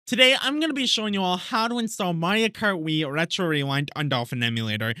Today, I'm going to be showing you all how to install Mario Kart Wii Retro Rewind on Dolphin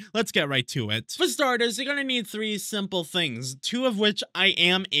Emulator. Let's get right to it. For starters, you're going to need three simple things, two of which I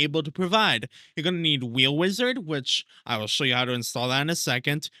am able to provide. You're going to need Wheel Wizard, which I will show you how to install that in a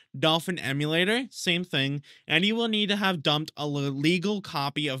second, Dolphin Emulator, same thing, and you will need to have dumped a legal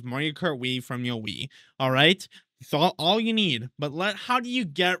copy of Mario Kart Wii from your Wii. Alright? That's all you need. But how do you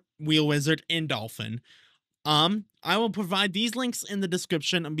get Wheel Wizard in Dolphin? I will provide these links in the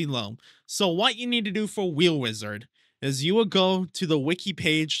description below. So what you need to do for Wheel Wizard is you will go to the wiki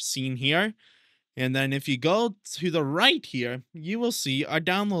page seen here. And then if you go to the right here, you will see our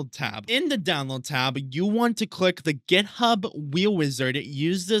download tab. In the download tab, you want to click the GitHub Wheel Wizard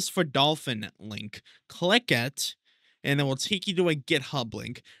Use This for Dolphin link. Click it, and it will take you to a GitHub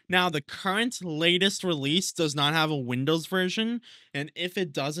link. Now, the current latest release does not have a Windows version, and if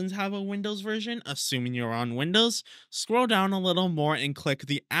it doesn't have a Windows version, assuming you're on Windows, scroll down a little more and click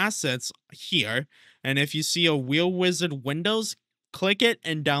the assets here, and if you see a Wheel Wizard Windows, click it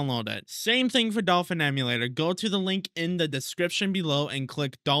and download it. Same thing for Dolphin Emulator. Go to the link in the description below and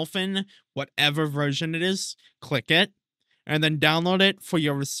click Dolphin, whatever version it is, click it, and then download it for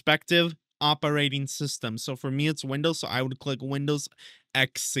your respective operating system. So for me, it's Windows, so I would click Windows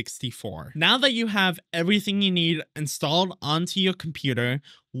x64. Now that you have everything you need installed onto your computer,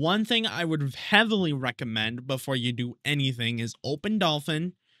 one thing I would heavily recommend before you do anything is open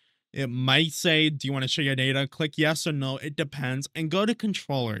Dolphin. It might say, do you want to share your data? Click yes or no, it depends, and go to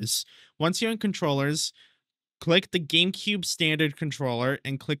controllers. Once you're in controllers, click the GameCube standard controller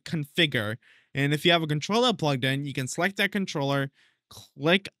and click configure. And if you have a controller plugged in, you can select that controller,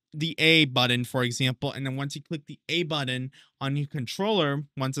 click the A button, for example, and then once you click the A button on your controller,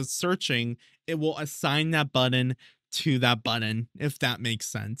 once it's searching, it will assign that button to that button, if that makes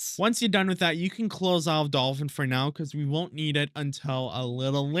sense. Once you're done with that, you can close out Dolphin for now because we won't need it until a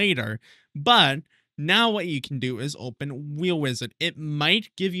little later. But now what you can do is open Wheel Wizard. It might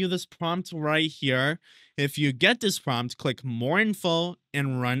give you this prompt right here. If you get this prompt, click more info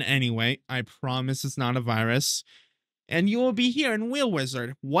and run anyway. I promise it's not a virus. And you will be here in Wheel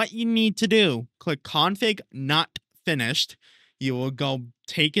Wizard. What you need to do, click config not finished. You will go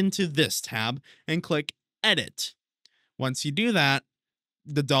taken to this tab and click edit. Once you do that,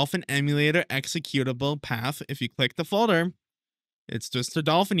 the Dolphin Emulator executable path, if you click the folder, it's just the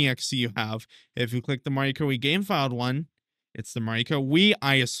Dolphin exe you have. If you click the Mario Kart Wii game filed one, it's the Mario Kart Wii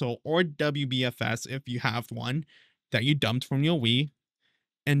ISO or WBFS if you have one that you dumped from your Wii.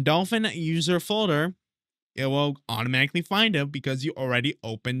 And Dolphin user folder, it will automatically find it because you already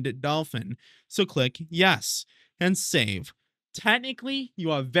opened Dolphin. So click yes and save. Technically,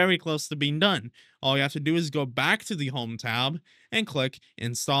 you are very close to being done. All you have to do is go back to the home tab and click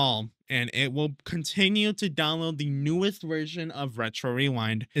install, and it will continue to download the newest version of Retro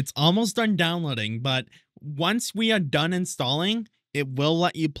Rewind. It's almost done downloading, but once we are done installing, it will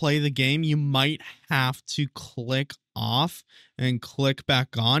let you play the game. You might have to click off and click back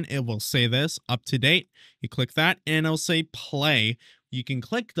on. It will say this up to date. You click that and it'll say play. You can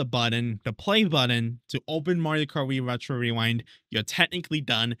click the button, the play button, to open Mario Kart Wii Retro Rewind. You're technically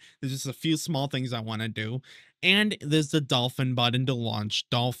done. There's just a few small things I want to do. And there's the Dolphin button to launch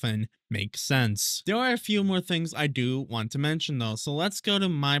Dolphin. Makes sense. There are a few more things I do want to mention though. So let's go to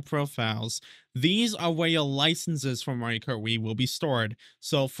My Profiles. These are where your licenses for Mario Kart Wii will be stored.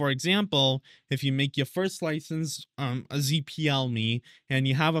 So for example, if you make your first license a ZPL me and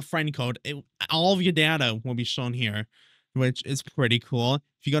you have a friend code, all of your data will be shown here, which is pretty cool.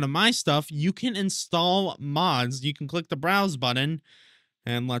 If you go to My Stuff, you can install mods. You can click the browse button,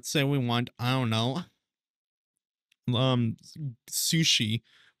 and let's say we want, I don't know, sushi.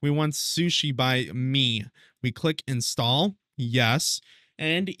 We want sushi by me. We click install, yes,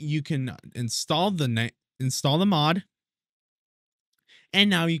 and you can install the mod, and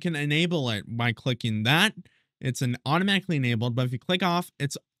now you can enable it by clicking that. It's automatically enabled, but if you click off,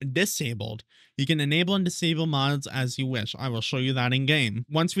 it's disabled. You can enable and disable mods as you wish. I will show you that in game.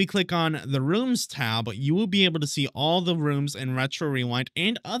 Once we click on the Rooms tab, you will be able to see all the rooms in Retro Rewind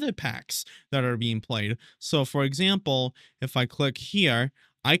and other packs that are being played. So for example, if I click here,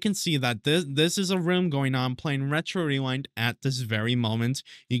 I can see that this is a room going on playing Retro Rewind at this very moment.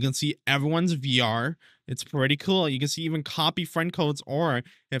 You can see everyone's VR. It's pretty cool. You can see even copy friend codes, or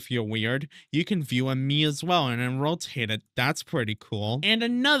if you're weird, you can view a me as well and then rotate it. That's pretty cool. And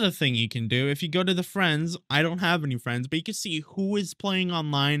another thing you can do, if you go to the friends, I don't have any friends, but you can see who is playing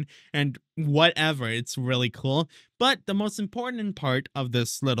online and whatever. It's really cool. But the most important part of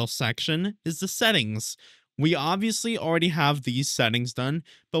this little section is the settings. We obviously already have these settings done,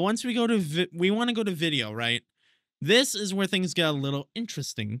 but once we go to we want to go to video, right? This is where things get a little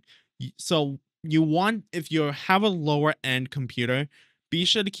interesting. So you want, if you have a lower end computer, be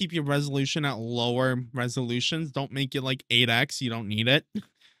sure to keep your resolution at lower resolutions. Don't make it like 8x. You don't need it.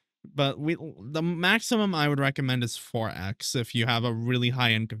 But the maximum I would recommend is 4x if you have a really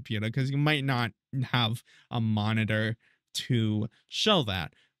high end computer, because you might not have a monitor to show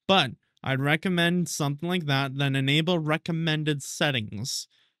that. But I'd recommend something like that. Then enable recommended settings.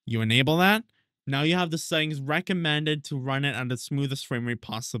 You enable that. Now you have the settings recommended to run it at the smoothest frame rate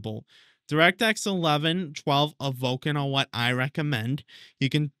possible. DirectX 11, 12 of Vulkan are what I recommend. You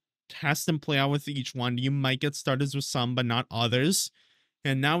can test and play out with each one. You might get started with some, but not others.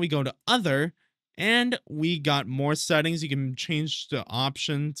 And now we go to other, and we got more settings. You can change the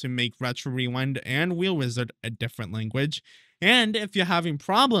option to make Retro Rewind and Wheel Wizard a different language. And if you're having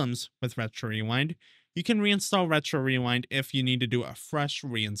problems with Retro Rewind, you can reinstall Retro Rewind if you need to do a fresh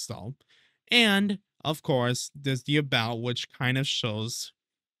reinstall. And of course, there's the about, which kind of shows.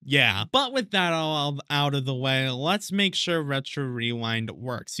 Yeah, but with that all out of the way, let's make sure Retro Rewind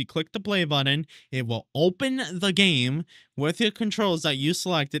works. You click the play button, it will open the game with your controls that you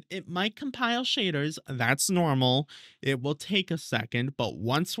selected. It might compile shaders, that's normal. It will take a second, but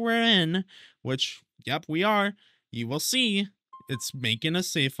once we're in, which, yep, we are, you will see it's making a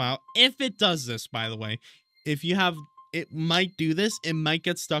save file. If it does this, by the way, if you have, it might do this, it might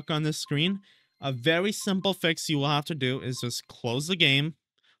get stuck on the screen. A very simple fix you will have to do is just close the game,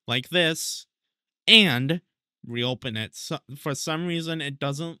 like this, and reopen it. So for some reason, it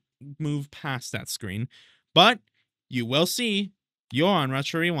doesn't move past that screen, but you will see you're on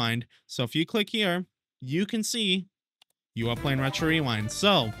Retro Rewind. So if you click here, you can see you are playing Retro Rewind.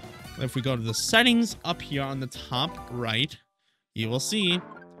 So if we go to the settings up here on the top right, you will see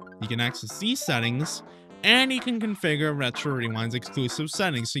you can access these settings, and you can configure Retro Rewind's exclusive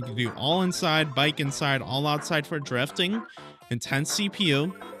settings. So you can do all inside, bike inside, all outside for drifting, intense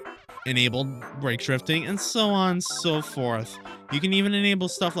CPU, enable brake drifting, and so on and so forth. You can even enable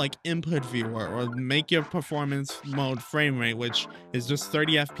stuff like input viewer or make your performance mode frame rate, which is just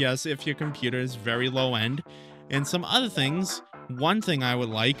 30 FPS if your computer is very low end. And some other things, one thing I would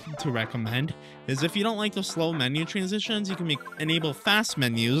like to recommend is if you don't like the slow menu transitions, you can enable fast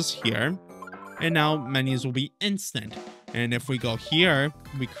menus here, and now menus will be instant. And if we go here,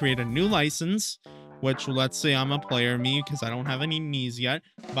 we create a new license, which, let's say I'm a player me, because I don't have any Miis yet.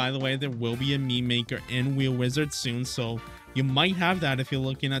 By the way, there will be a Mii maker in Wheel Wizard soon, so you might have that if you're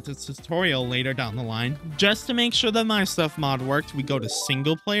looking at the tutorial later down the line. Just to make sure that my stuff mod worked, we go to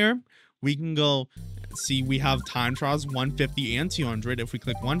single player. We can go see we have time trials 150 and 200. If we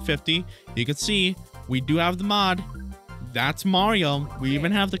click 150, you can see we do have the mod. That's Mario. We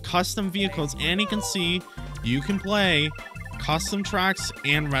even have the custom vehicles, and you can see you can play custom tracks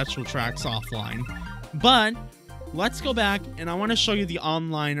and retro tracks offline. But let's go back, and I want to show you the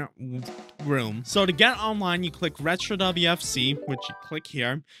online room. So to get online, you click Retro WFC, which you click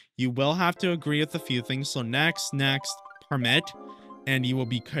here. You will have to agree with a few things. So next, permit, and you will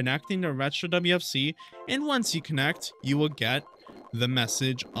be connecting to Retro WFC. And once you connect, you will get the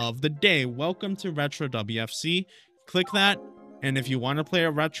message of the day. Welcome to Retro WFC. Click that, and if you want to play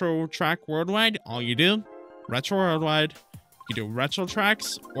a retro track worldwide, all you do, Retro Worldwide. You do retro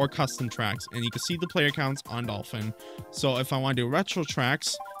tracks or custom tracks, and you can see the player counts on Dolphin. So if I want to do retro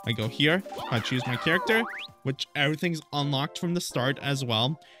tracks, I go here, I choose my character, which everything's unlocked from the start as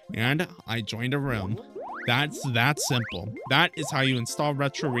well, and I joined a room. That's that simple. That is how you install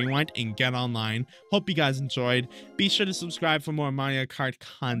Retro Rewind and get online. Hope you guys enjoyed. Be sure to subscribe for more Mario Kart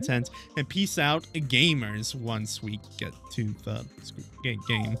content, and peace out, gamers, once we get to the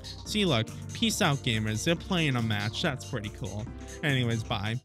game. See, look, peace out, gamers. They're playing a match. That's pretty cool. Anyways, bye.